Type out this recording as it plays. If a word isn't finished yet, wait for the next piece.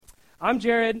I'm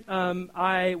Jared.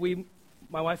 My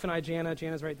wife and I,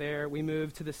 Jana's right there. We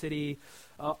moved to the city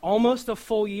almost a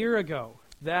full year ago.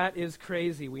 That is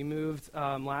crazy. We moved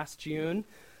last June,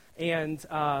 and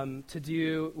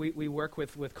we work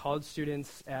with college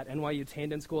students at NYU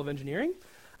Tandon School of Engineering.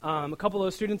 A couple of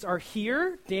those students are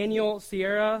here. Daniel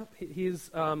Sierra,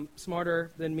 he's smarter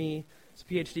than me. He's a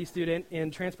PhD student in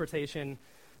transportation.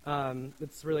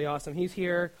 It's really awesome. He's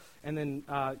here, and then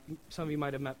some of you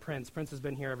might have met Prince. Prince has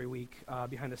been here every week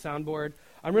behind the soundboard.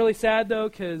 I'm really sad, though,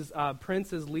 because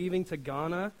Prince is leaving to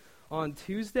Ghana on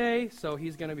Tuesday, so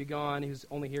he's going to be gone. He's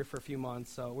only here for a few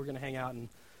months, so we're going to hang out and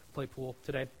play pool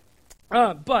today.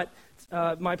 But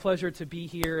my pleasure to be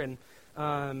here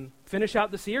and finish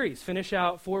out the series, finish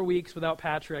out 4 weeks without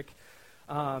Patrick.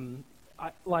 When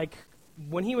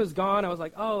he was gone, I was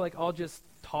like, I'll just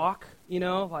talk,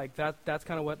 that's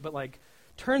kind of what, but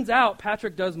turns out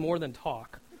Patrick does more than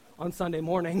talk on Sunday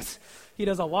mornings. He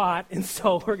does a lot, and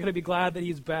so we're going to be glad that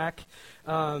he's back.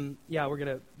 We're going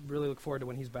to really look forward to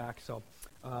when he's back,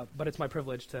 but it's my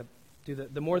privilege to do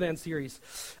the More Than series.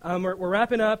 We're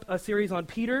wrapping up a series on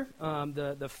Peter,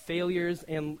 the failures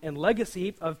and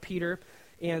legacy of Peter,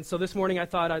 and so this morning I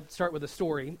thought I'd start with a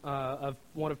story of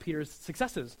one of Peter's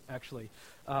successes, actually.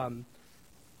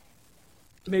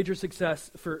 Major success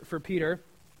for Peter.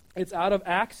 It's out of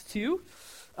Acts 2,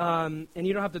 and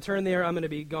you don't have to turn there. I'm going to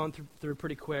be going through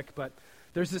pretty quick, but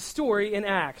there's this story in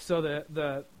Acts. So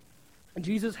the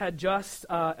Jesus had just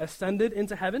ascended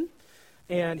into heaven,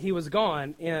 and he was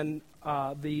gone, and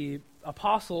the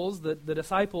apostles, the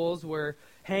disciples, were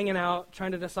hanging out,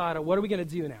 trying to decide, what are we going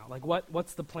to do now?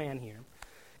 What's the plan here?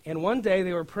 And one day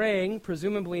they were praying,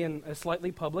 presumably in a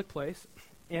slightly public place,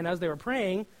 and as they were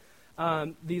praying,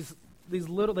 these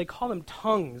little, they call them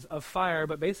tongues of fire,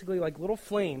 but basically little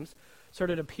flames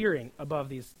started appearing above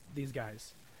these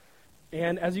guys.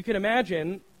 And as you can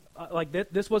imagine,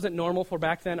 this wasn't normal for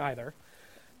back then either.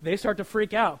 They start to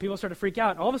freak out. People start to freak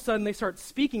out. And all of a sudden, they start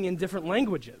speaking in different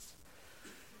languages.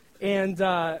 And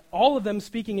all of them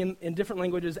speaking in different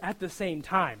languages at the same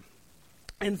time.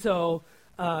 And so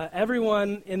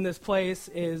everyone in this place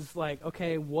is like,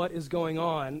 okay, what is going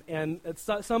on? And at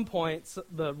some point,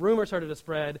 the rumor started to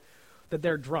spread that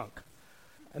they're drunk.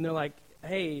 And they're like,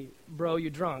 hey, bro, you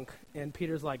drunk? And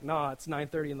Peter's like, nah, it's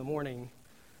 9:30 in the morning.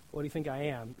 What do you think I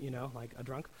am? A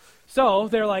drunk? So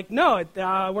they're like, no,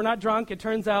 we're not drunk. It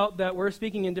turns out that we're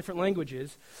speaking in different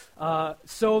languages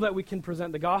so that we can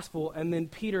present the gospel. And then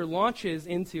Peter launches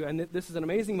into, and this is an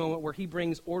amazing moment where he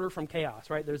brings order from chaos,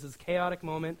 right? There's this chaotic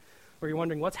moment where you're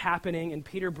wondering what's happening, and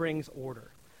Peter brings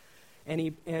order.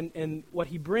 And what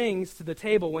he brings to the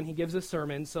table when he gives a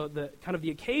sermon, so the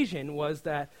occasion was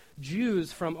that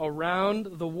Jews from around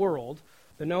the world,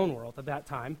 the known world at that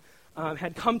time,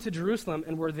 had come to Jerusalem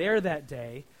and were there that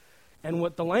day. And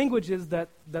what the languages that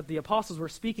the apostles were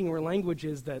speaking were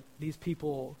languages that these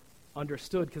people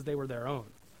understood because they were their own.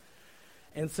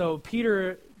 And so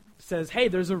Peter says, hey,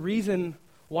 there's a reason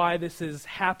why this is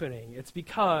happening. It's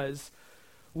because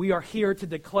we are here to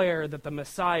declare that the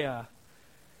Messiah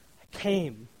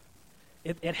came.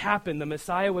 It happened. The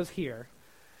Messiah was here.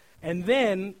 And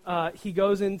then he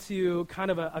goes into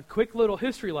kind of a quick little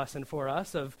history lesson for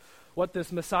us of what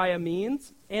this Messiah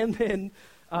means. And then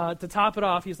to top it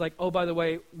off, he's like, oh, by the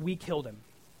way, we killed him.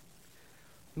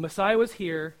 The Messiah was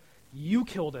here. You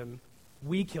killed him.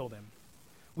 We killed him.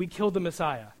 We killed the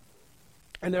Messiah.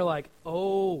 And they're like,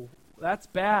 oh, that's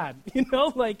bad.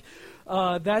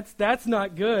 That's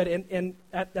not good. And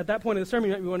at that point in the sermon,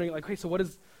 you might be wondering, okay, so what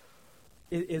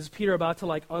is Peter about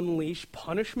to unleash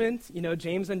punishment?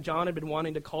 James and John had been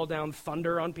wanting to call down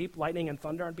thunder on people, lightning and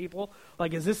thunder on people.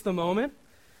 Is this the moment?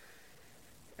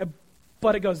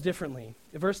 But it goes differently.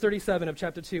 In verse 37 of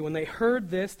chapter 2, when they heard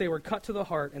this, they were cut to the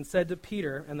heart and said to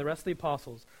Peter and the rest of the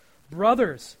apostles,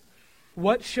 brothers,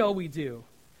 what shall we do?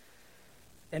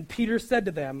 And Peter said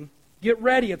to them, get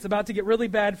ready, it's about to get really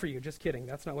bad for you. Just kidding,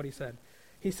 that's not what he said.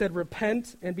 He said,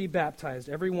 repent and be baptized,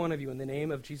 every one of you, in the name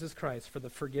of Jesus Christ for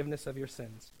the forgiveness of your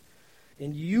sins.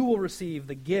 And you will receive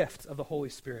the gift of the Holy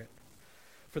Spirit.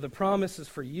 For the promise is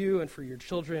for you and for your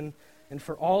children and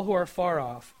for all who are far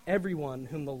off, everyone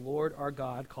whom the Lord our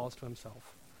God calls to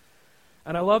himself.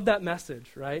 And I love that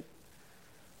message, right?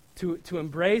 To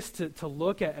embrace, to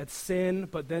look at sin,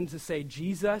 but then to say,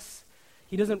 Jesus,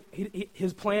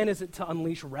 his plan isn't to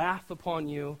unleash wrath upon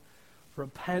you.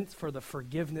 Repent for the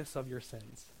forgiveness of your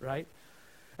sins, right?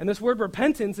 And this word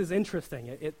repentance is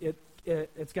interesting.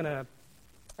 It's going to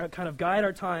kind of guide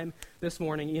our time this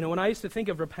morning. When I used to think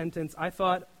of repentance, I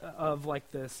thought of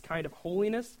this kind of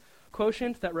holiness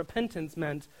quotient, that repentance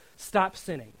meant stop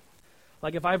sinning.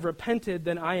 If I've repented,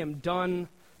 then I am done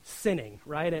sinning,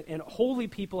 right? And holy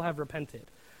people have repented.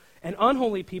 And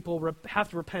unholy people have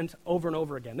to repent over and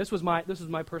over again. This was my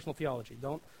personal theology.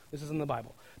 This is in the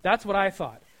Bible. That's what I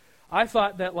thought. I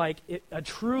thought that a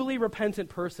truly repentant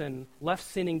person left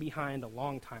sinning behind a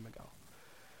long time ago.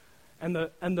 And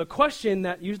the question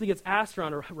that usually gets asked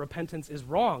around repentance is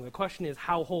wrong. The question is,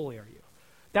 how holy are you?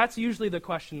 That's usually the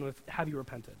question with, have you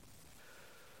repented?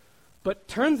 But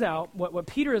turns out what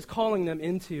Peter is calling them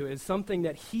into is something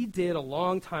that he did a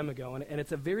long time ago, and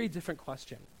it's a very different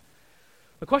question.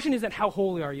 The question isn't how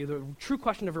holy are you. The true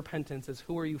question of repentance is,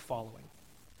 who are you following?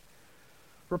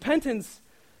 Repentance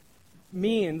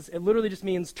literally just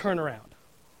means turn around.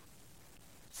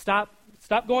 Stop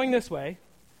going this way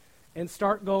and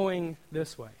start going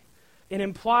this way. It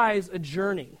implies a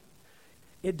journey.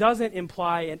 It doesn't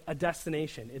imply a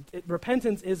destination.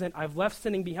 Repentance isn't, I've left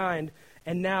sinning behind,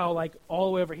 and now, all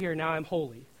the way over here, now I'm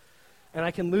holy. And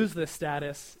I can lose this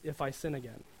status if I sin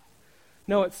again.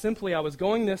 No, it's simply, I was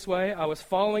going this way, I was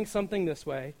following something this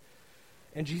way,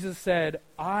 and Jesus said,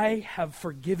 I have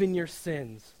forgiven your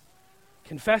sins.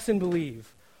 Confess and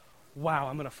believe. Wow,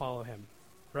 I'm going to follow him,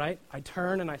 right? I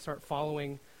turn and I start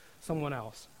following someone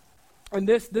else. And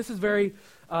this is very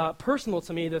personal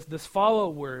to me, this follow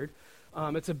word.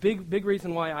 It's a big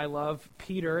reason why I love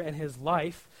Peter and his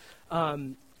life.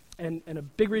 And a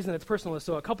big reason it's personal is,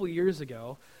 so a couple of years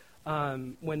ago,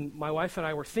 when my wife and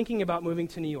I were thinking about moving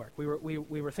to New York, we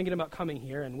were thinking about coming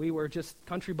here, and we were just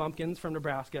country bumpkins from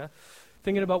Nebraska,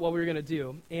 thinking about what we were going to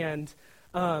do. And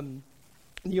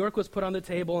New York was put on the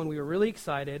table, and we were really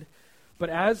excited. But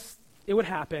as it would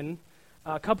happen,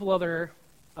 a couple other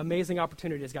amazing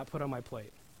opportunities got put on my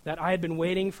plate that I had been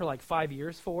waiting for 5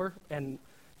 years for, and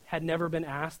had never been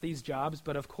asked these jobs.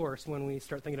 But of course, when we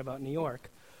start thinking about New York,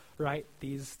 right,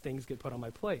 these things get put on my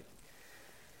plate.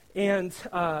 And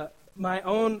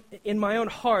in my own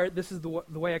heart, this is the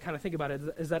way I kind of think about it,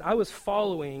 is that I was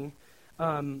following,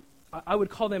 I would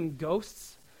call them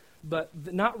ghosts, but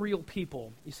not real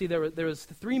people. You see, there was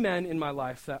 3 men in my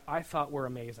life that I thought were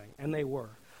amazing, and they were.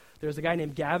 There's a guy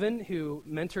named Gavin who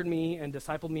mentored me and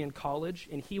discipled me in college,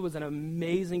 and he was an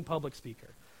amazing public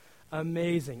speaker.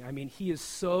 Amazing. I mean, he is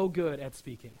so good at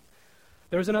speaking.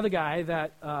 There was another guy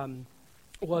that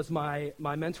was my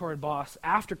mentor and boss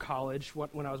after college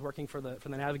when I was working for the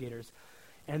Navigators.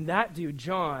 And that dude,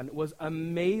 John, was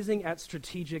amazing at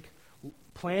strategic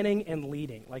planning and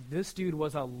leading. This dude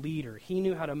was a leader. He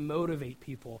knew how to motivate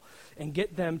people and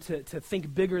get them to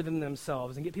think bigger than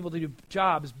themselves and get people to do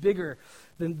jobs bigger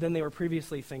than they were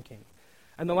previously thinking.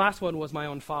 And the last one was my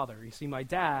own father. You see, my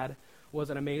dad was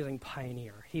an amazing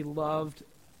pioneer. He loved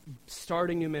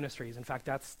starting new ministries. In fact,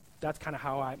 that's kind of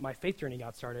how my faith journey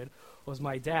got started, was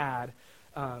my dad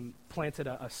planted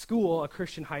a school, a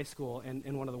Christian high school,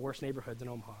 in one of the worst neighborhoods in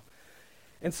Omaha.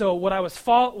 And so what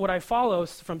I follow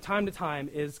from time to time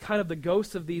is kind of the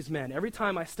ghosts of these men. Every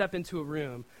time I step into a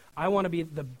room, I want to be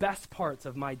the best parts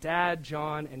of my dad,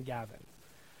 John, and Gavin.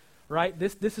 Right?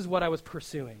 This is what I was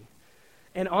pursuing.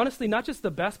 And honestly, not just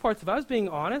the best parts. If I was being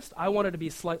honest, I wanted to be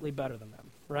slightly better than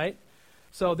them. Right?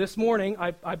 So this morning,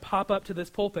 I pop up to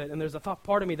this pulpit, and there's a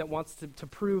part of me that wants to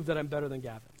prove that I'm better than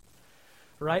Gavin.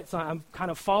 Right? So I'm kind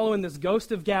of following this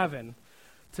ghost of Gavin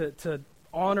to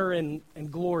honor and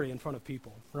glory in front of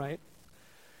people, right?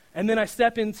 And then I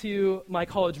step into my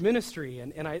college ministry,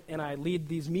 and I lead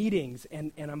these meetings,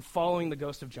 and I'm following the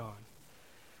ghost of John,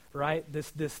 right?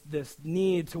 This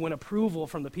need to win approval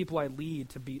from the people I lead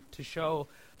to show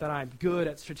that I'm good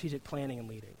at strategic planning and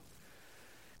leading.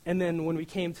 And then when we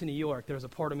came to New York, there was a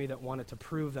part of me that wanted to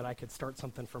prove that I could start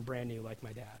something from brand new like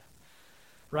my dad,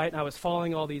 right? And I was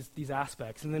following all these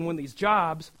aspects. And then when these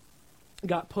jobs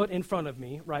got put in front of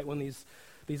me, right, when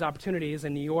these opportunities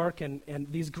in New York and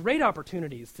these great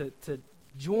opportunities to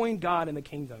join God in the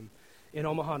kingdom in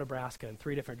Omaha, Nebraska, in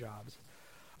 3 different jobs,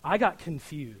 I got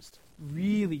confused,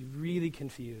 really, really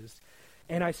confused.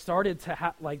 And I started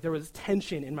to there was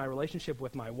tension in my relationship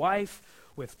with my wife,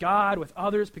 with God, with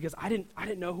others, because I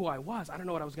didn't know who I was. I didn't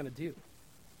know what I was going to do.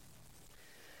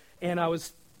 And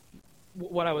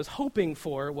what I was hoping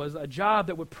for was a job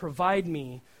that would provide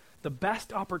me the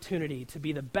best opportunity to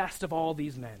be the best of all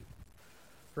these men,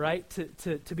 right?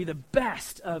 To be the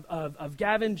best of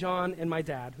Gavin, John, and my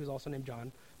dad, who's also named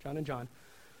John and John,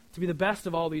 to be the best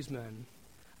of all these men.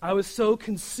 I was so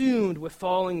consumed with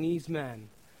following these men.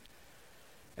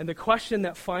 And the question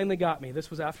that finally got me, this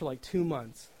was after 2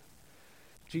 months,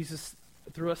 Jesus,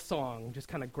 through a song, just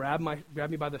kind of grabbed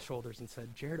me by the shoulders and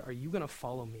said, Jared, are you going to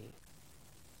follow me?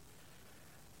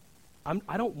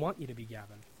 I don't want you to be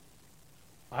Gavin.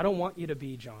 I don't want you to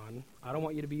be John. I don't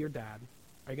want you to be your dad.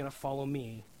 Are you going to follow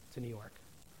me to New York?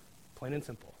 Plain and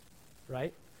simple,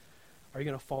 right? are you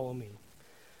going to follow me?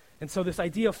 And so this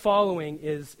idea of following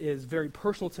is very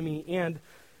personal to me, and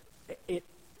it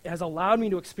has allowed me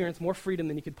to experience more freedom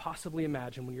than you could possibly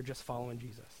imagine when you're just following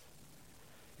Jesus,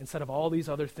 instead of all these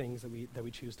other things that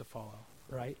we choose to follow,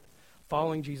 right?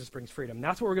 Following Jesus brings freedom. And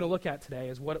that's what we're going to look at today,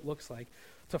 is what it looks like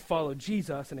to follow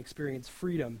Jesus and experience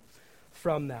freedom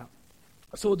from that.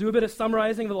 So we'll do a bit of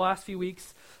summarizing of the last few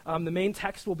weeks. The main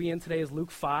text we'll be in today is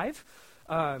Luke 5.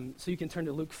 So you can turn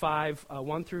to Luke 5,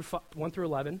 1 through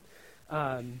 11.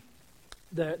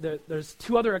 There's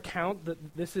two other accounts.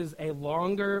 This is a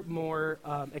longer, more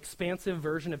expansive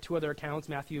version of two other accounts,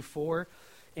 Matthew 4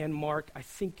 and Mark, I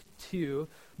think, 2.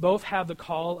 Both have the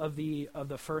call of the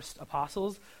first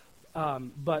apostles.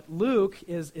 But Luke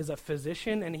is a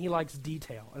physician, and he likes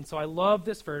detail. And so I love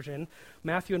this version.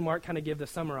 Matthew and Mark kind of give the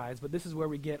summarize, but this is where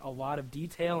we get a lot of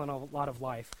detail and a lot of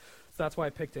life. So that's why I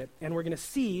picked it. And we're going to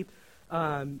see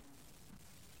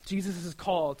Jesus'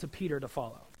 call to Peter to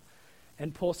follow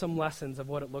and pull some lessons of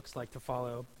what it looks like to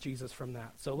follow Jesus from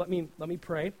that. So let me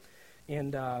pray,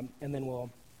 and then we'll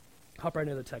hop right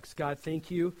into the text. God, thank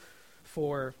you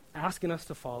for asking us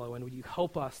to follow, and would you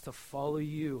help us to follow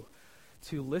you,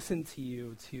 to listen to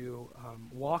you, to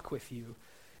walk with you.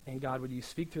 And God, would you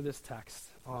speak through this text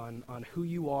on who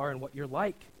you are and what you're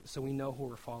like, so we know who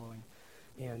we're following.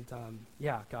 And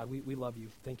God, we love you.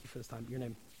 Thank you for this time. In your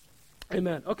name.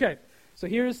 Amen. Okay, so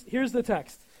here's the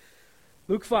text.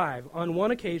 Luke 5, on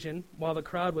one occasion, while the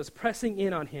crowd was pressing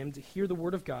in on him to hear the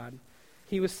word of God,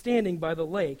 he was standing by the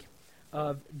lake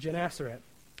of Gennesaret,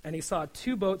 and he saw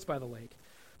 2 boats by the lake,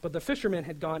 but the fishermen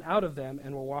had gone out of them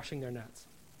and were washing their nets.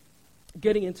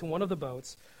 Getting into one of the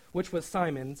boats, which was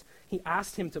Simon's, he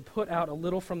asked him to put out a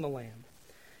little from the land.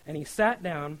 And he sat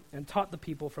down and taught the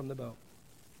people from the boat.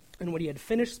 And when he had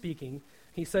finished speaking,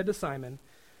 he said to Simon,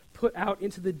 "Put out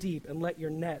into the deep and let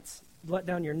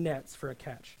down your nets for a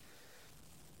catch."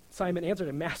 Simon answered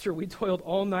him, "Master, we toiled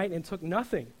all night and took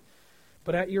nothing.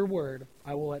 But at your word,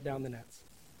 I will let down the nets."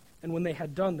 And when they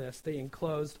had done this, they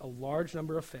enclosed a large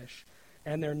number of fish,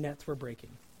 and their nets were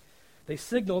breaking. They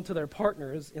signaled to their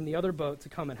partners in the other boat to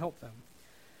come and help them.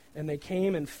 And they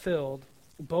came and filled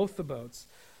both the boats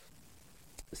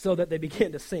so that they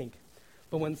began to sink.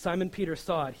 But when Simon Peter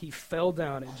saw it, he fell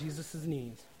down at Jesus'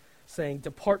 knees, saying,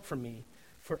 "Depart from me,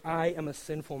 for I am a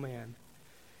sinful man."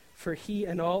 For he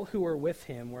and all who were with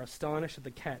him were astonished at the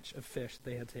catch of fish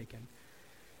they had taken.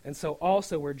 And so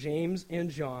also were James and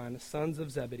John, sons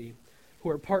of Zebedee, who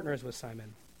were partners with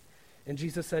Simon. And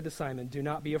Jesus said to Simon, "Do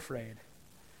not be afraid.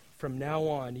 From now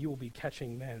on, you will be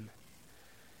catching men."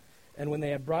 And when they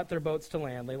had brought their boats to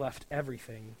land, they left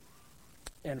everything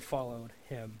and followed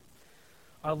him.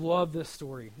 I love this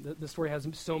story. This story has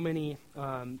so many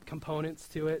components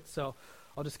to it, so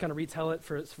I'll just kind of retell it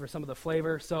for some of the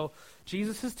flavor. So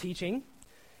Jesus is teaching,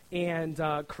 and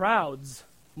crowds,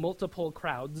 multiple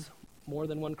crowds, more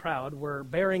than one crowd, were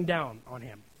bearing down on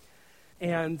him.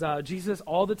 And Jesus,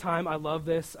 all the time, I love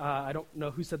this. I don't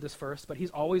know who said this first, but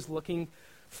he's always looking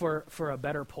for a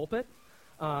better pulpit.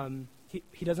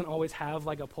 He doesn't always have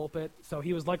like a pulpit. So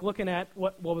he was like looking at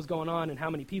what was going on and how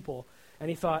many people. And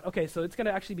he thought, okay, so it's going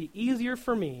to actually be easier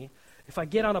for me if I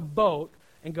get on a boat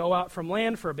and go out from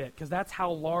land for a bit, because that's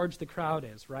how large the crowd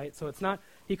is, right? So it's not,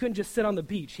 he couldn't just sit on the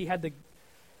beach. He had to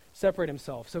separate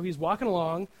himself. So he's walking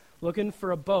along looking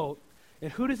for a boat.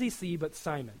 And who does he see but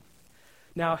Simon?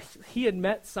 Now, he had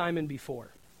met Simon before.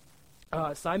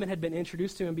 Simon had been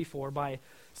introduced to him before by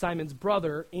Simon's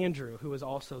brother, Andrew, who was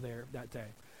also there that day.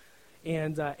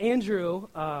 And Andrew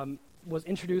was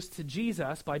introduced to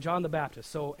Jesus by John the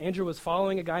Baptist. So Andrew was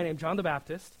following a guy named John the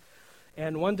Baptist.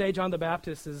 And one day John the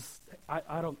Baptist is,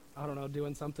 I don't know,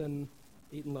 doing something,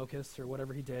 eating locusts or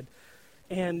whatever he did.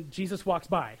 And Jesus walks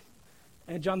by.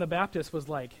 And John the Baptist was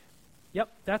like,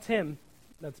 "Yep, that's him."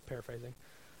 That's paraphrasing.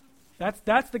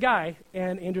 That's the guy.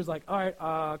 And Andrew's like, "All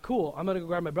right, cool. I'm going to go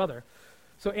grab my brother."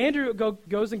 So Andrew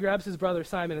goes and grabs his brother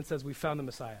Simon and says, "We found the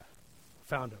Messiah."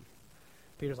 Found him.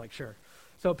 Peter's like, "Sure."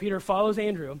 So Peter follows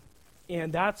Andrew,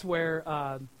 and that's where,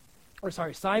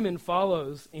 Simon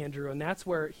follows Andrew, and that's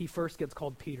where he first gets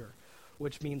called Peter,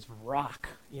 which means rock.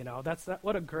 You know,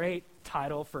 what a great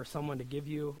title for someone to give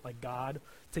you, like God,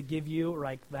 to give you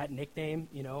like that nickname.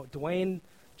 You know, Dwayne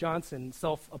Johnson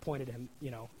self-appointed him.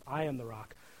 You know, I am the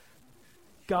rock.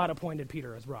 God appointed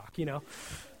Peter as rock. You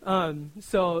know,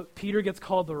 so Peter gets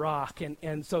called the rock,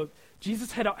 and so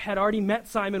Jesus had already met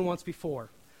Simon once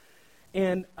before,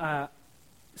 and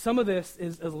some of this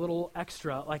is a little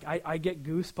extra. Like I get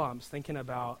goosebumps thinking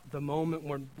about the moment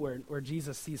where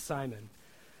Jesus sees Simon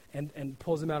and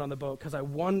pulls him out on the boat, because I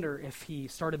wonder if he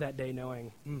started that day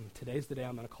knowing, today's the day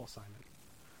I'm going to call Simon.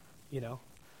 You know,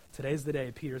 today's the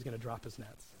day Peter's going to drop his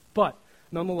nets. But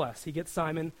nonetheless, he gets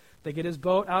Simon. They get his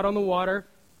boat out on the water.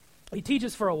 He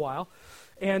teaches for a while.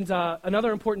 And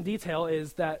another important detail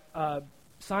is that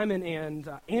Simon and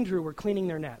Andrew were cleaning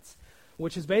their nets,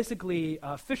 which is basically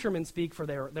fishermen speak for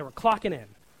they were clocking in.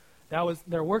 That was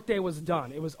their workday was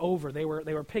done. It was over. They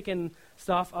were picking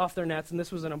stuff off their nets, and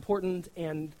this was an important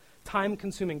and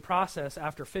time-consuming process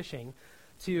after fishing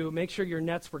to make sure your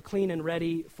nets were clean and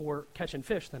ready for catching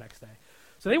fish the next day.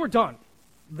 So they were done.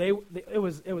 It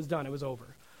was done. It was over.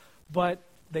 But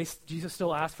Jesus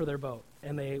still asked for their boat,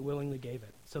 and they willingly gave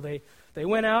it. So they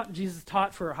went out, and Jesus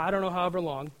taught for I don't know however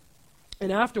long.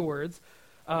 And afterwards,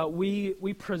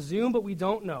 we presume, but we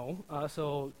don't know.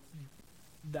 So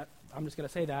that I'm just going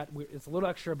to say that. It's a little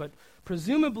extra, but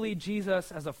presumably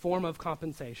Jesus, as a form of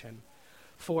compensation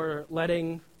for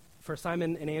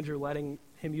Simon and Andrew letting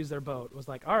him use their boat, was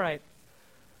like, all right,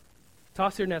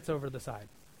 toss your nets over the side,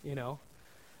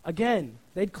 Again,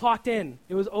 they'd clocked in.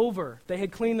 It was over. They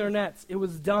had cleaned their nets. It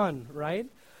was done, right?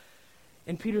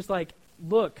 And Peter's like,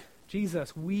 look,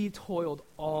 Jesus, we toiled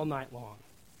all night long,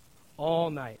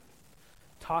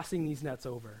 tossing these nets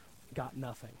over, got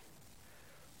nothing.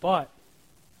 But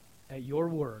at your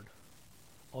word,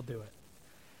 I'll do it.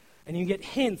 And you get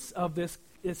hints of this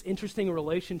interesting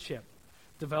relationship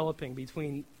developing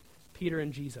between Peter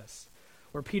and Jesus,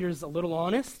 where Peter's a little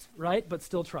honest, right, but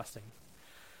still trusting.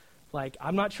 Like,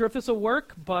 I'm not sure if this will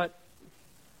work, but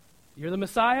you're the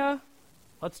Messiah,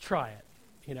 let's try it,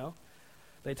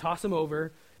 They toss him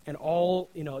over, and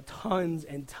tons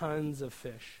and tons of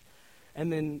fish.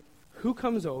 And then who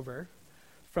comes over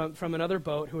from another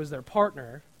boat who is their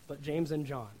partner, but James and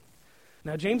John?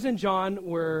 Now, James and John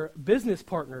were business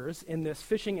partners in this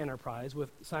fishing enterprise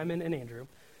with Simon and Andrew.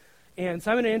 And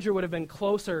Simon and Andrew would have been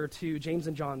closer to James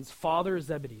and John's father,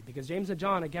 Zebedee, because James and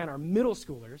John, again, are middle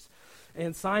schoolers,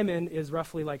 and Simon is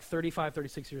roughly like 35,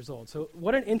 36 years old. So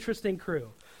what an interesting crew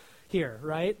here,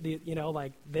 right?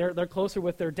 They're closer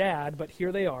with their dad, but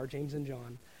here they are, James and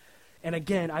John. And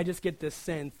again, I just get this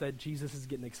sense that Jesus is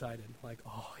getting excited, like,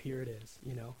 oh, here it is,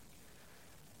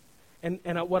 And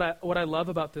what I love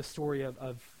about this story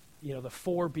of the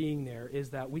four being there is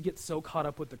that we get so caught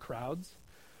up with the crowds,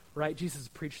 right? Jesus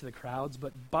preached to the crowds,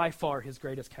 but by far his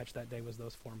greatest catch that day was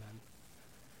those four men.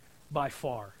 By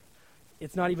far.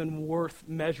 It's not even worth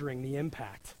measuring the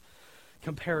impact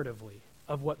comparatively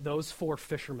of what those four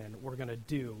fishermen were going to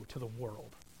do to the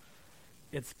world.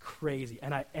 It's crazy.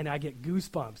 And I get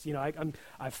goosebumps.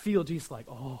 I feel Jesus like,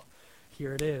 oh,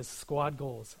 here it is, squad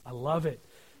goals. I love it.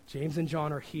 James and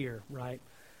John are here, right?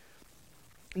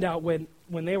 Now, when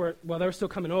they were still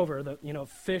coming over, the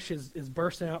fish is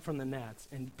bursting out from the nets,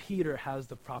 and Peter has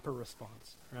the proper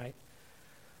response, right?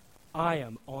 I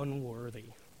am unworthy.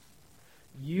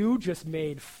 You just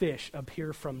made fish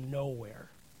appear from nowhere.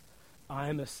 I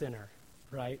am a sinner,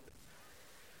 right?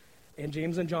 And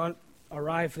James and John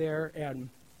arrive there, and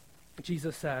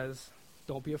Jesus says,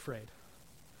 don't be afraid,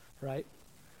 right?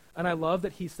 And I love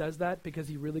that he says that because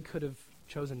he really could have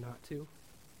chosen not to.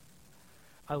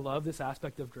 I love this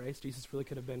aspect of grace. Jesus really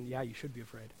could have been, yeah, you should be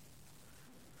afraid.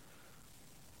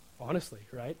 Honestly,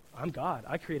 right? I'm God.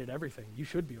 I created everything. You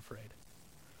should be afraid.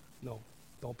 No,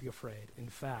 don't be afraid. In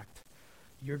fact,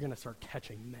 you're going to start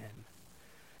catching men.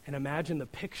 And imagine the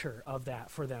picture of that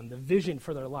for them, the vision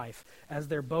for their life as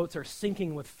their boats are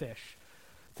sinking with fish,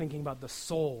 thinking about the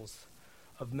souls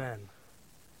of men.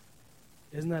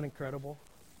 Isn't that incredible?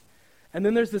 And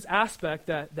then there's this aspect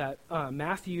that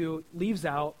Matthew leaves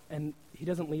out, and he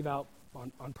doesn't leave out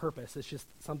on purpose. It's just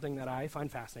something that I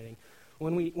find fascinating.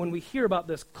 When we hear about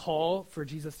this call for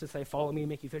Jesus to say, follow me,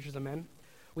 make you fishers of men,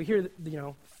 we hear,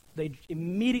 they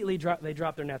immediately drop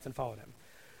their nets and followed him.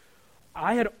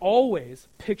 I had always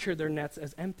pictured their nets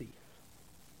as empty,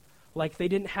 like they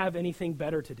didn't have anything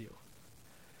better to do,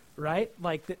 right?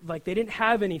 Like they didn't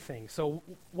have anything. So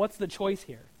what's the choice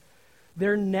here?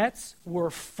 Their nets were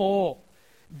full.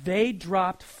 They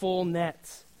dropped full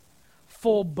nets,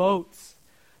 full boats.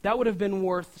 That would have been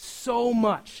worth so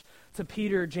much to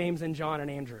Peter, James, and John, and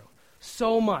Andrew.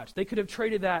 So much. They could have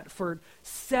traded that for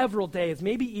several days,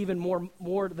 maybe even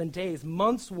more than days,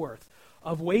 months' worth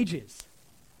of wages.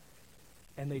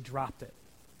 And they dropped it.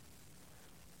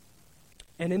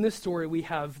 And in this story, we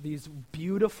have these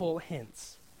beautiful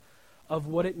hints of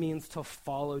what it means to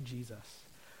follow Jesus,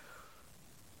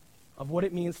 of what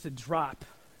it means to drop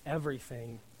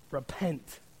everything,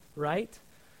 repent, right?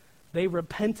 They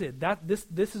repented. This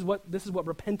is what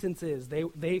repentance is.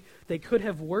 They could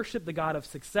have worshipped the God of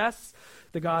success,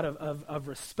 the God of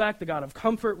respect, the God of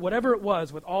comfort, whatever it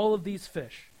was with all of these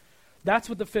fish. That's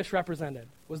what the fish represented,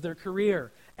 was their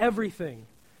career, everything.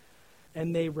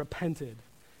 And they repented,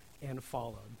 and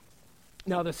followed.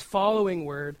 Now, this following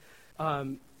word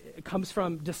it comes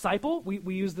from disciple.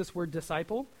 We use this word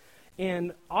disciple.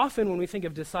 And often when we think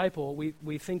of disciple,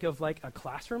 we think of like a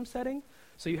classroom setting.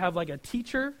 So you have like a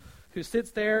teacher who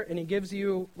sits there and he gives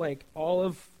you like all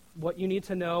of what you need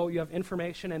to know. You have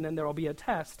information, and then there will be a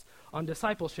test on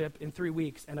discipleship in 3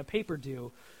 weeks and a paper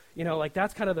due. You know, like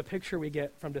that's kind of the picture we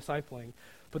get from discipling.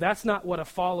 But that's not what a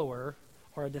follower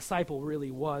or a disciple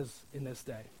really was in this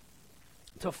day.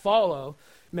 To follow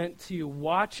meant to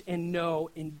watch and know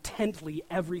intently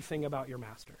everything about your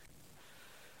master.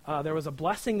 There was a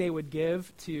blessing they would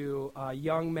give to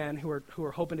young men who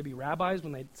were hoping to be rabbis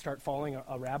when they start following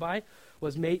a rabbi,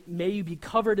 was may you be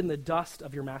covered in the dust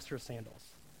of your master's sandals.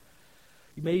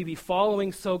 May you be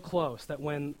following so close that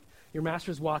when your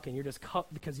master's walking, you're just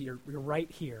because you're right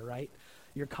here, right?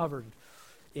 You're covered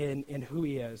in who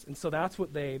he is. And so that's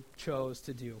what they chose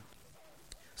to do.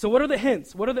 So what are the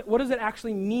hints? What does it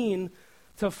actually mean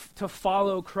to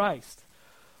follow Christ?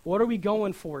 What are we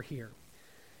going for here?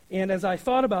 And as I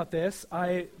thought about this,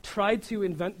 I tried to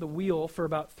invent the wheel for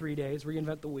about 3 days,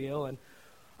 reinvent the wheel, and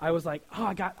I was like, oh,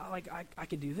 I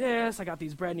could do this. I got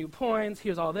these brand new points.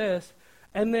 Here's all this.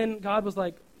 And then God was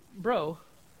like, bro,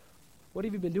 what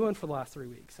have you been doing for the last 3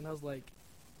 weeks? And I was like,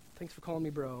 thanks for calling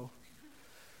me bro.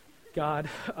 God,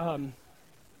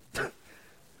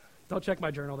 don't check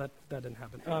my journal. That didn't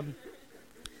happen.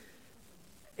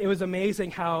 It was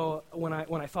amazing how when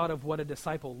I thought of what a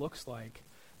disciple looks like,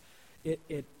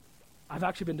 I've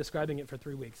actually been describing it for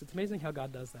 3 weeks. It's amazing how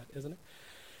God does that, isn't it?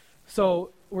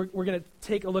 So we're going to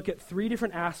take a look at 3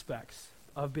 different aspects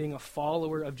of being a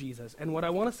follower of Jesus. And what I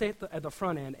want to say at the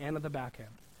front end and at the back end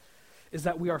is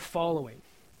that we are following.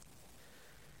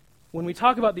 When we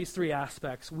talk about these 3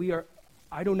 aspects,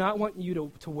 I do not want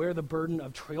you to wear the burden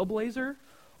of trailblazer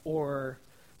or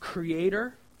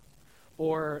creator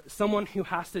or someone who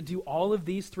has to do all of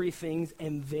these 3 things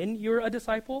and then you're a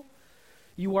disciple.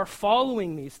 You are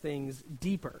following these things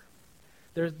deeper.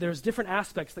 There's different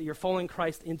aspects that you're following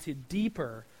Christ into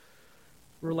deeper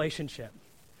relationship.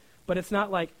 But it's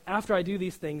not like, after I do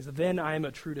these things, then I am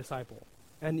a true disciple.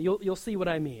 And you'll see what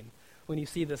I mean when you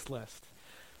see this list.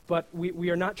 But we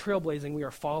are not trailblazing, we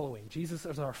are following. Jesus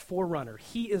is our forerunner.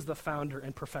 He is the founder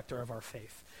and perfecter of our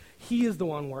faith. He is the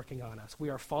one working on us. We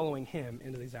are following him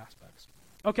into these aspects.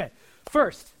 Okay,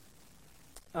 first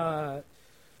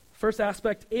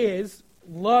aspect is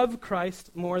love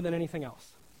Christ more than anything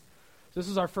else. This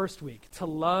is our first week, to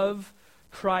love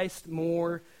Christ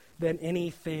more than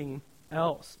anything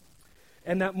else.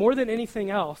 And that more than anything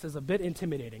else is a bit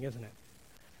intimidating, isn't it?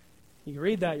 You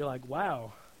read that, you're like,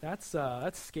 wow, that's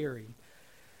scary.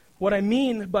 What I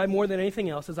mean by more than anything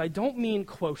else is I don't mean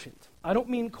quotient. I don't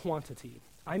mean quantity.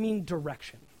 I mean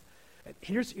direction.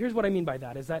 Here's what I mean by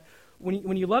that, is that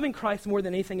when you're loving Christ more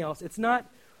than anything else, it's not,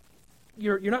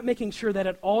 you're not making sure that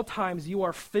at all times you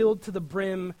are filled to the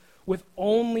brim with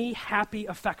only happy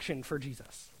affection for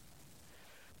Jesus.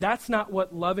 That's not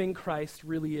what loving Christ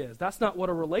really is. That's not what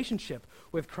a relationship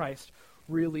with Christ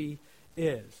really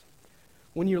is.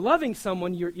 When you're loving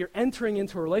someone, you're entering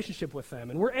into a relationship with them.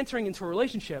 And we're entering into a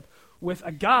relationship with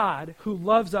a God who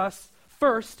loves us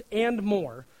first and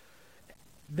more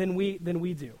than we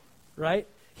do, right?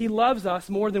 He loves us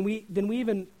more than we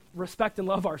even respect and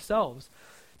love ourselves,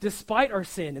 despite our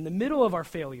sin, in the middle of our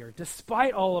failure,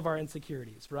 despite all of our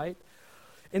insecurities, right?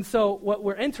 And so what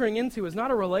we're entering into is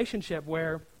not a relationship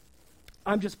where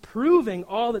I'm just proving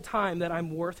all the time that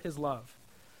I'm worth his love.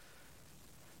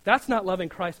 That's not loving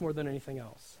Christ more than anything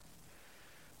else.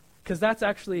 Because that's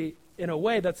actually, in a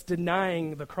way, that's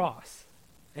denying the cross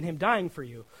and him dying for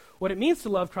you. What it means to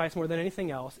love Christ more than anything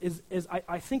else is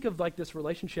I think of like this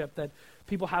relationship that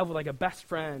people have with like a best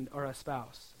friend or a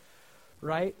spouse,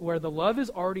 right? Where the love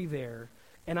is already there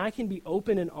and I can be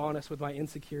open and honest with my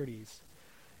insecurities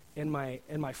and my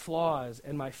flaws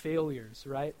and my failures,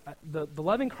 right? The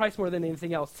loving Christ more than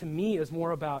anything else to me is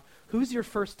more about who's your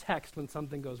first text when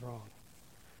something goes wrong,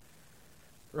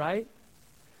 right?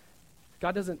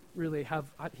 God doesn't really have,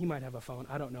 he might have a phone,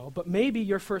 I don't know, but maybe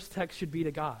your first text should be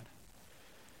to God.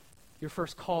 Your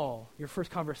first call, your first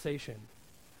conversation.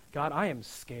 God, I am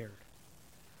scared.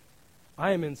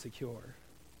 I am insecure,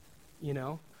 you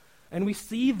know? And we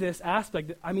see this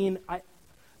aspect,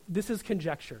 this is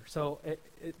conjecture, so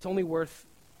it's only worth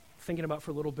thinking about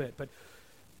for a little bit. But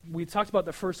we talked about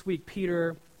the first week,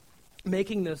 Peter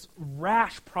making this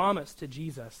rash promise to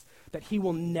Jesus that he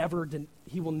will never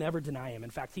deny him. In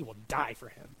fact, he will die for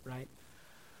him, right?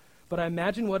 But I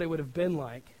imagine what it would have been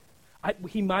like.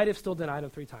 He might have still denied him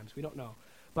 3 times. We don't know.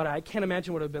 But I can't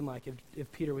imagine what it would have been like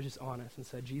if Peter was just honest and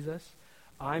said, Jesus,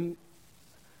 I'm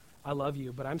I love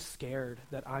you, but I'm scared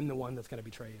that I'm the one that's going to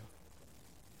betray you.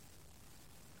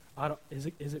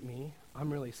 Is it me?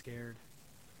 I'm really scared.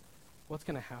 What's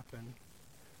going to happen?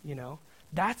 You know?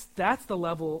 That's the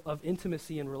level of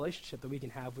intimacy and relationship that we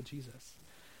can have with Jesus.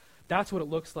 That's what it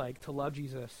looks like to love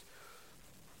Jesus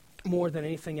more than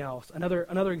anything else.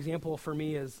 Another example for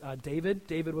me is David.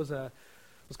 David was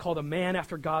called a man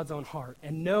after God's own heart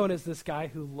and known as this guy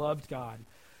who loved God.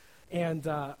 And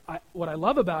what I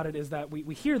love about it is that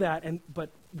we hear that, but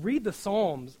read the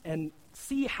Psalms and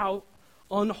see how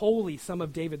unholy some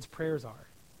of David's prayers are.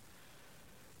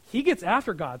 He gets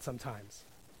after God sometimes.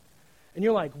 And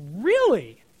you're like,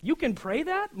 really? You can pray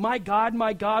that? My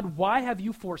God, why have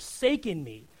you forsaken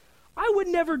me? I would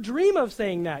never dream of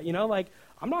saying that, you know, like,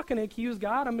 I'm not going to accuse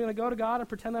God. I'm going to go to God and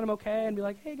pretend that I'm okay and be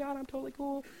like, hey, God, I'm totally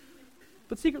cool.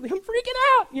 But secretly, I'm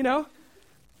freaking out, you know.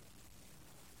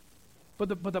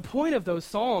 But the point of those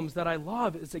Psalms that I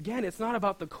love is, again, it's not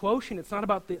about the quotient. It's not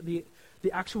about the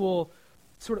actual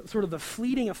sort of the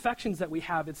fleeting affections that we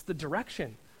have. It's the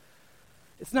direction.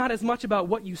 It's not as much about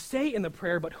what you say in the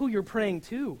prayer, but who you're praying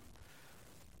to.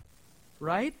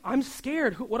 Right? I'm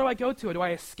scared. What do I go to? Do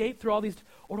I escape through all these,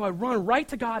 or do I run right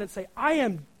to God and say, I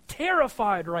am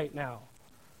terrified right now?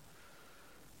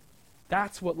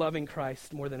 That's what loving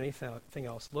Christ more than anything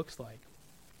else looks like.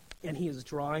 And he is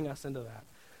drawing us into that.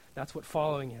 That's what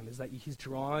following him is, that he's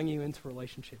drawing you into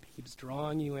relationship. He keeps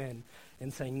drawing you in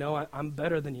and saying, no, I'm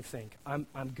better than you think. I'm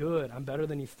good. I'm better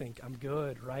than you think. I'm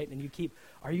good, right? And you keep,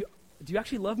 do you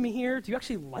actually love me here? Do you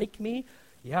actually like me?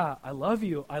 Yeah, I love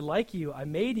you. I like you. I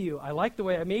made you. I like the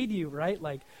way I made you, right?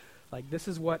 Like this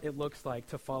is what it looks like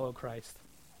to follow Christ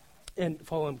and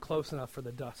follow him close enough for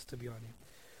the dust to be on you.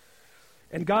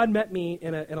 And God met me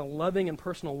in a loving and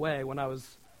personal way when I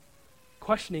was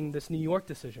questioning this New York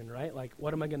decision, right? Like,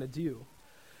 what am I going to do?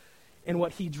 And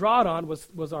what he drawed on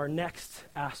was our next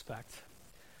aspect.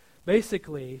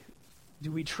 Basically,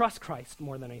 do we trust Christ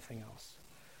more than anything else?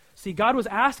 See, God was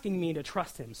asking me to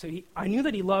trust him. So I knew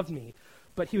that he loved me,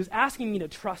 but he was asking me to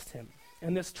trust him.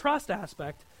 And this trust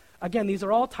aspect, again, these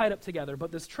are all tied up together,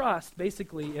 but this trust,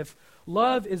 basically, if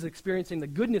love is experiencing the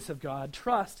goodness of God,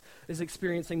 trust is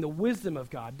experiencing the wisdom of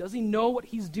God. Does he know what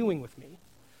he's doing with me?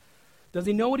 Does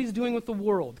he know what he's doing with the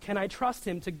world? Can I trust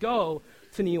him to go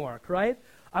to New York, right?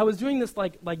 I was doing this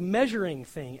like measuring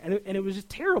thing, and it was just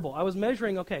terrible. I was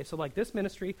measuring, okay, so like this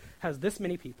ministry has this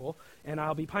many people, and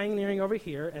I'll be pioneering over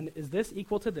here, and is this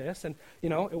equal to this, and, you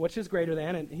know, which is greater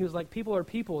than? And he was like, people are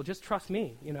people, just trust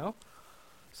me, you know?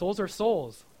 Souls are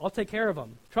souls. I'll take care of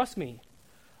them. Trust me.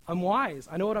 I'm wise.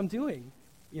 I know what I'm doing,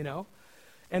 you know?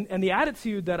 And the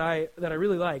attitude that I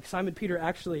really like, Simon Peter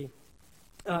actually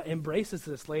embraces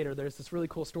this later. There's this really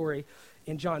cool story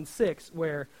in John 6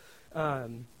 where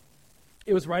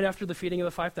it was right after the feeding of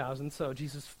the 5,000, so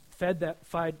Jesus fed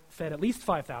at least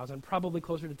 5,000, probably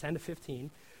closer to 10 to 15,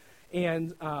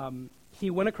 and he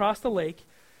went across the lake,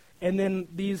 and then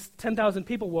these 10,000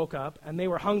 people woke up, and they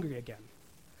were hungry again.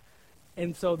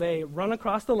 And so they run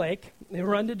across the lake, they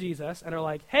run to Jesus, and are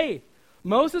like, hey,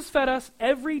 Moses fed us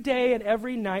every day and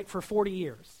every night for 40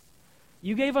 years.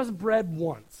 You gave us bread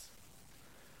once.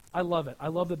 I love it. I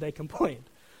love that they complained.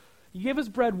 You gave us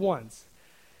bread once.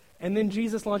 And then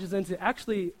Jesus launches into,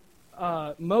 actually,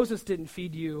 Moses didn't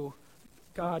feed you,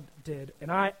 God did.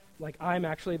 And I'm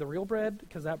actually the real bread,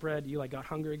 because that bread, you got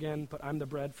hungry again, but I'm the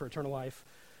bread for eternal life.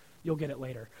 You'll get it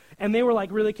later. And they were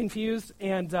really confused,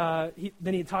 and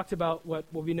then he talked about what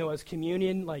we know as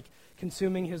communion, like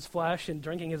consuming his flesh and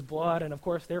drinking his blood, and of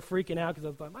course they're freaking out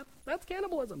because they're like, that's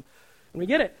cannibalism. And we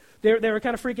get it. They were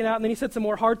kind of freaking out, and then he said some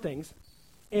more hard things.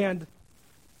 And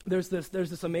there's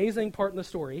this amazing part in the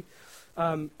story.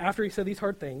 After he said these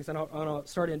hard things, and I'll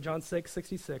start in John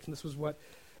 6:66, and this was what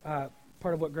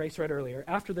part of what Grace read earlier.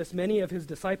 After this, many of his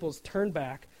disciples turned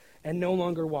back and no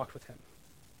longer walked with him.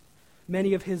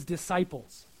 Many of his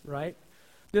disciples, right?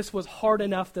 This was hard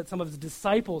enough that some of his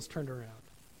disciples turned around.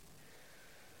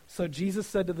 So Jesus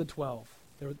said to the 12,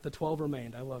 the 12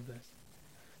 remained. I love this.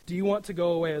 Do you want to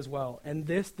go away as well? And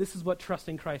this is what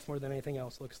trusting Christ more than anything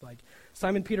else looks like.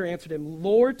 Simon Peter answered him,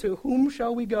 Lord, to whom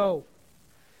shall we go?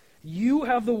 You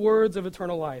have the words of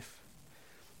eternal life,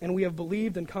 and we have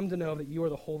believed and come to know that you are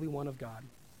the Holy One of God.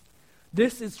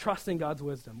 This is trusting God's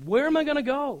wisdom. Where am I going to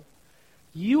go?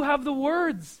 You have the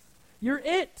words. You're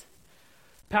it.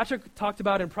 Patrick talked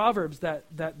about in Proverbs that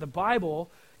the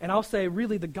Bible, and I'll say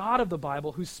really the God of the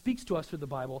Bible, who speaks to us through the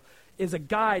Bible, is a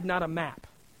guide, not a map.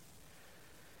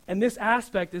 And this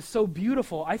aspect is so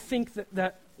beautiful. I think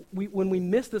that when we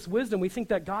miss this wisdom, we think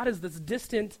that God is this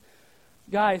distant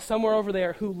guy somewhere over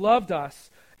there who loved us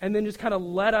and then just kind of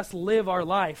let us live our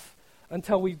life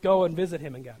until we go and visit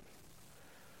him again.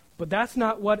 But that's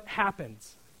not what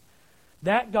happens.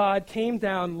 That God came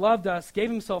down, loved us, gave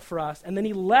himself for us, and then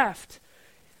he left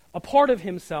a part of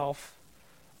himself,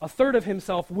 a third of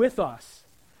himself with us.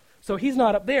 So he's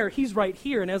not up there, he's right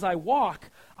here. And as I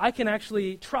walk, I can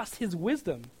actually trust his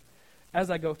wisdom as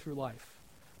I go through life.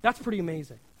 That's pretty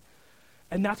amazing.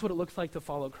 And that's what it looks like to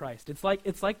follow Christ. It's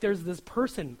like there's this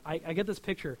person, I get this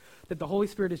picture, that the Holy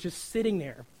Spirit is just sitting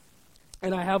there.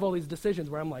 And I have all these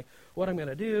decisions where I'm like, what I'm going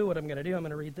to do, I'm going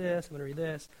to read this, I'm going to read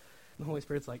this. And the Holy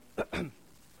Spirit's like, I'm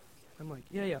like,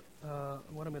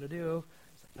 what I'm going to do.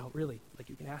 It's like, no, really, like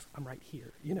you can ask, I'm right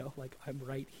here, like I'm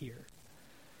right here.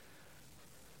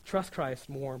 Trust Christ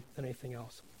more than anything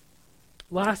else.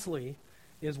 Lastly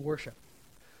is worship.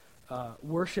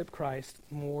 Worship Christ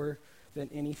more than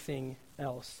anything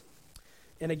else.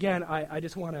 And again, I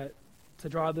just want to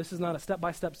draw, this is not a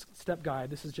step guide,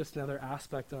 this is just another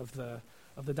aspect of the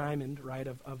diamond, right,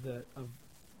 of the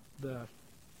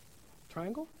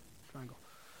triangle? Triangle.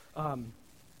 I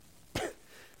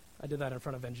did that in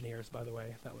front of engineers, by the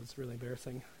way. That was really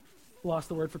embarrassing. Lost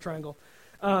the word for triangle.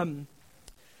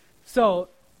 So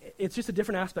it's just a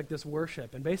different aspect, this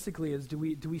worship. And basically is, do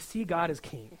we see God as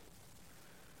king?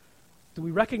 Do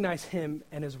we recognize him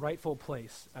and his rightful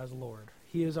place as Lord?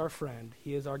 He is our friend,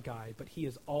 he is our guide, but he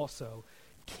is also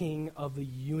king of the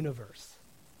universe,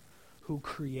 who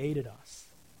created us,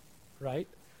 right?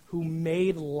 Who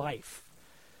made life.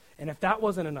 And if that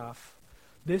wasn't enough,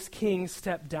 this king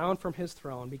stepped down from his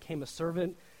throne, became a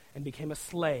servant, and became a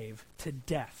slave to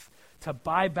death, to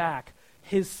buy back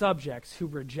his subjects who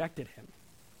rejected him.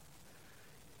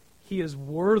 He is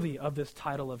worthy of this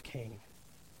title of king.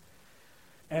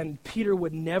 And Peter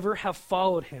would never have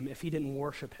followed him if he didn't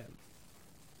worship him.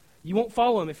 You won't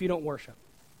follow him if you don't worship,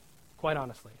 quite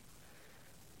honestly.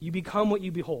 You become what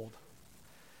you behold.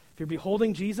 If you're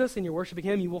beholding Jesus and you're worshiping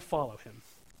him, you will follow him.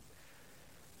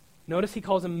 Notice he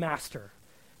calls him master.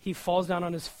 He falls down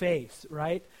on his face,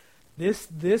 right?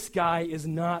 This guy is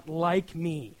not like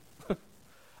me.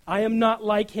 I am not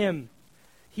like him.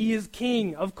 He is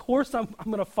king. Of course I'm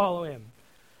going to follow him.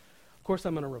 Of course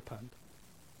I'm going to repent.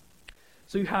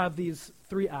 So you have these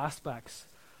three aspects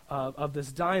of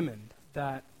this diamond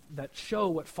that show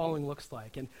what following looks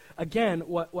like. And again,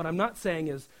 what I'm not saying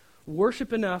is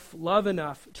worship enough, love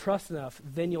enough, trust enough,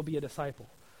 then you'll be a disciple.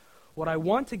 What I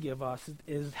want to give us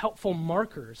is helpful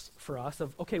markers for us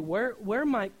of, okay, where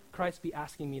might Christ be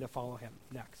asking me to follow him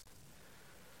next?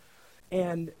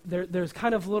 And there's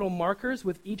kind of little markers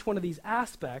with each one of these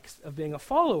aspects of being a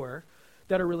follower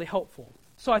that are really helpful.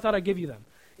 So I thought I'd give you them.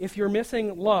 If you're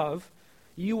missing love,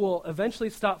 you will eventually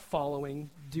stop following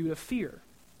due to fear,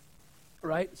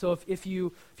 right? So if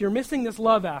you're missing this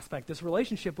love aspect, this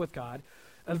relationship with God,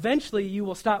 eventually you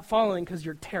will stop following because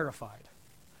you're terrified.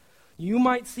 You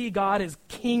might see God as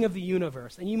king of the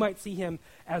universe, and you might see him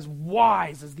as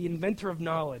wise, as the inventor of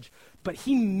knowledge, but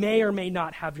he may or may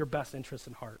not have your best interest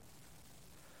in heart.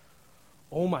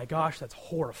 Oh my gosh, that's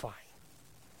horrifying.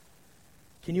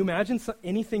 Can you imagine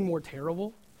anything more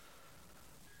terrible?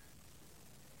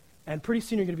 And pretty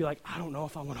soon you're going to be like, I don't know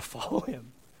if I want to follow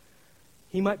him.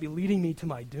 He might be leading me to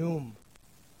my doom.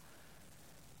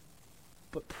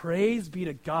 But praise be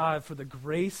to God for the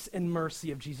grace and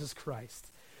mercy of Jesus Christ.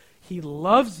 He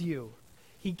loves you.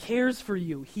 He cares for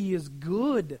you. He is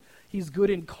good. He's good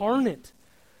incarnate.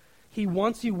 He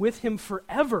wants you with him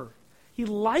forever. He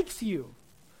likes you.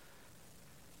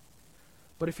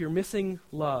 But if you're missing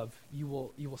love, you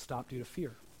will stop due to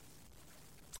fear.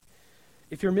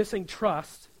 If you're missing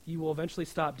trust, you will eventually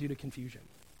stop due to confusion.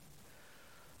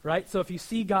 Right? So if you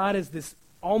see God as this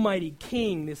almighty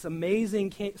king, this amazing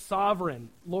king, sovereign,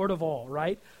 Lord of all,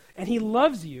 right? And he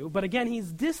loves you, but again,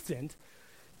 he's distant.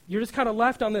 You're just kind of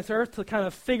left on this earth to kind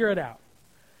of figure it out.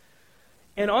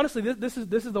 And honestly, this is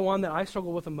the one that I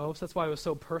struggle with the most. That's why it was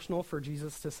so personal for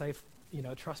Jesus to say,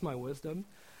 trust my wisdom.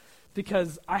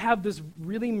 Because I have this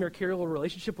really mercurial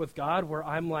relationship with God where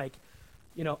I'm like,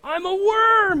 I'm a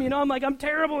worm, I'm like, I'm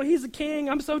terrible, he's a king,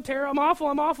 I'm so terrible,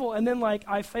 I'm awful. And then like,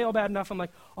 I fail bad enough, I'm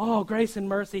like, oh, grace and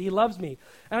mercy, he loves me.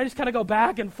 And I just kind of go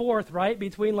back and forth, right,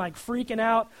 between like freaking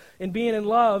out and being in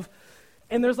love.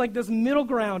 And there's like this middle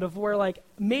ground of where like,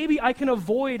 maybe I can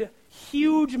avoid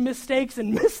huge mistakes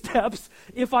and missteps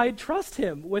if I trust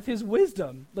him with his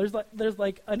wisdom. There's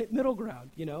like a middle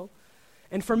ground,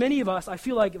 And for many of us, I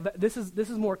feel like this is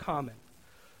more common.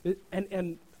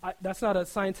 That's not a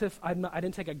scientific, I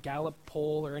didn't take a Gallup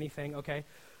poll or anything, okay?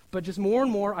 But just more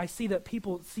and more, I see that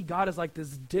people see God as like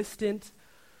this distant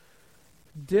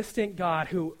God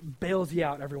who bails you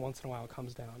out every once in a while and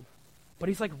comes down. But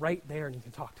he's like right there and you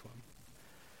can talk to him.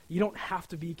 You don't have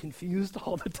to be confused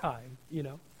all the time,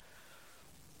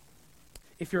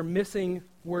 if you're missing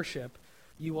worship,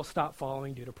 you will stop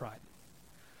following due to pride.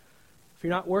 If you're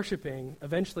not worshiping,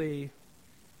 eventually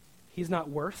he's not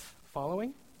worth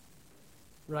following,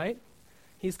 right?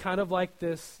 He's kind of like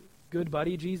this good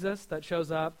buddy Jesus that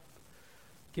shows up,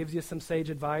 gives you some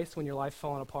sage advice when your life's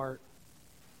falling apart.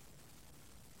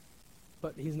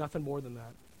 But he's nothing more than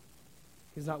that.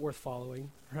 He's not worth following,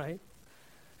 right?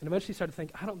 And eventually you start to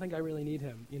think, I don't think I really need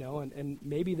him, and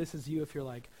maybe this is you if you're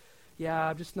like, yeah,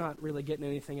 I'm just not really getting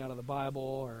anything out of the Bible,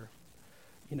 or,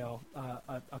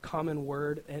 a common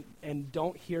word, and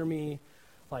don't hear me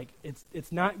like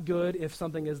it's not good if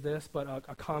something is this, but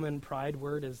a common pride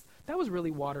word is, that was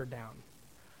really watered down.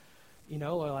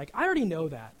 Or like, I already know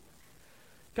that.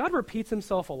 God repeats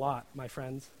himself a lot, my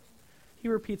friends. He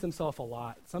repeats himself a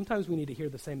lot. Sometimes we need to hear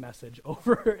the same message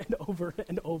over and over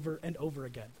and over and over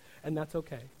again, and that's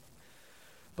okay.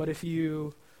 But if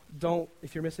you're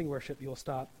missing worship, you'll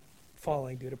stop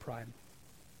following due to pride.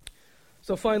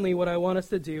 So finally, what I want us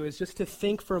to do is just to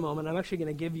think for a moment. I'm actually going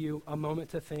to give you a moment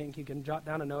to think. You can jot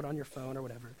down a note on your phone or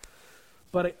whatever.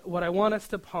 But what I want us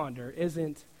to ponder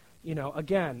isn't,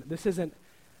 again, this isn't,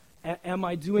 am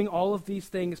I doing all of these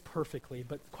things perfectly?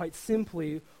 But quite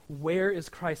simply, where is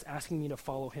Christ asking me to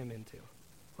follow him into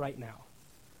right now?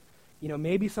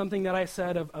 Maybe something that I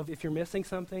said of if you're missing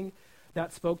something,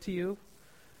 that spoke to you.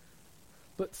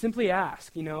 But simply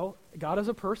ask, God is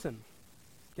a person.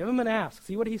 Give him an ask.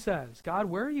 See what he says. God,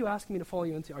 where are you asking me to follow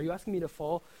you into? Are you asking me to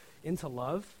fall into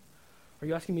love? Are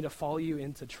you asking me to follow you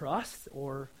into trust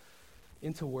or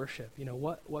into worship?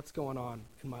 What's going on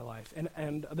in my life?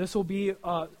 And this will be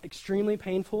extremely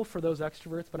painful for those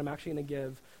extroverts, but I'm actually going to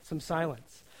give some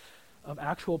silence of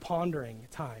actual pondering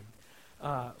time.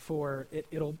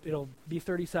 It'll be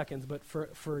 30 seconds, but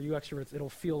for you extroverts, it'll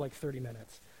feel like 30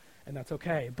 minutes. And that's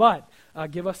okay. But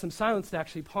give us some silence to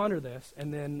actually ponder this,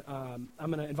 and then I'm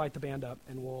going to invite the band up,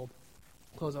 and we'll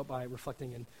close out by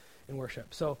reflecting in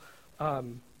worship. So,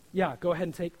 go ahead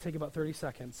and take about 30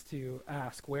 seconds to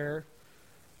ask,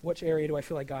 which area do I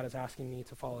feel like God is asking me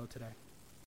to follow today?